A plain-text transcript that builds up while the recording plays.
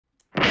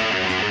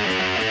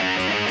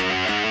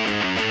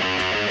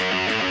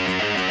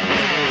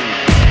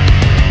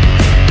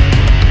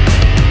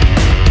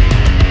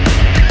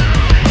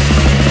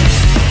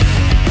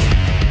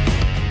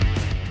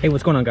Hey,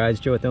 what's going on, guys?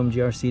 Joe with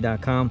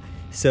OMGRC.com.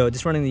 So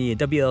just running the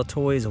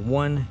Wltoys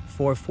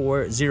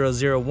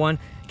 144001.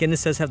 Again,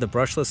 this does have the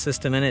brushless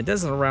system in it. It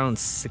does around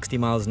 60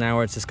 miles an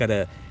hour. It's just got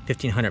a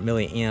 1500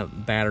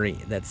 milliamp battery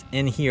that's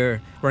in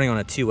here, running on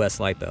a 2S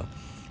LiPo.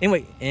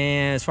 Anyway,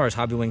 and as far as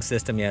hobby wing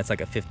system, yeah, it's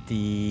like a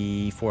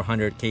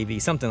 5400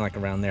 kV, something like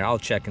around there. I'll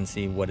check and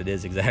see what it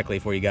is exactly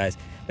for you guys.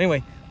 But anyway,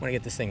 I want to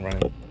get this thing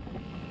running.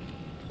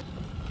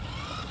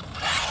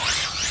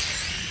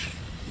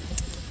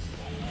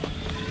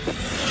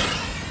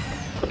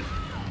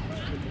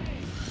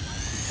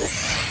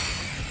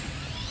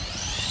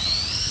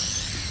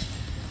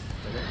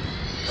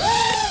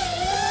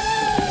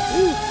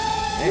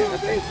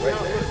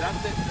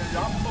 That's it.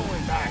 I'm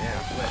pulling back.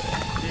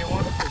 Yeah. You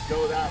want it to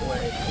go that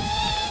way.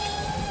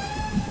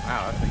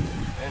 Wow,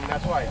 and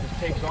that's why it just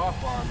takes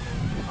off on.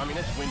 I mean,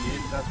 it's windy.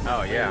 That's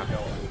where the wind's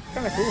going.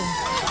 Kind of cool.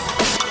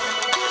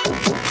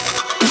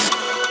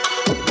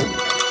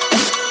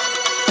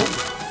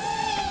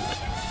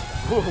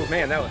 Oh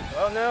man, that was.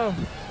 Oh no.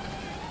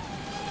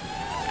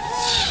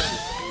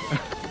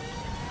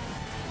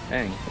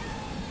 Dang.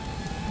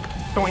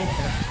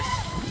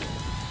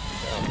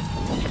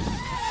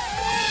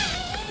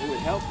 It would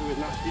help to it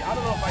not see. I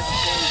don't know if I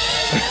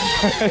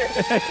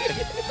can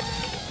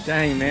change.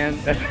 Dang,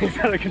 man, that thing's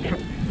out of control.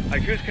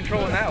 Like, who's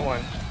controlling that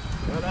one?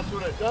 Well, that's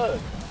what it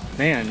does.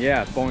 Man,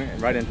 yeah, it's going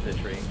right into the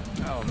tree.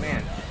 Oh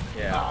man,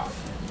 yeah.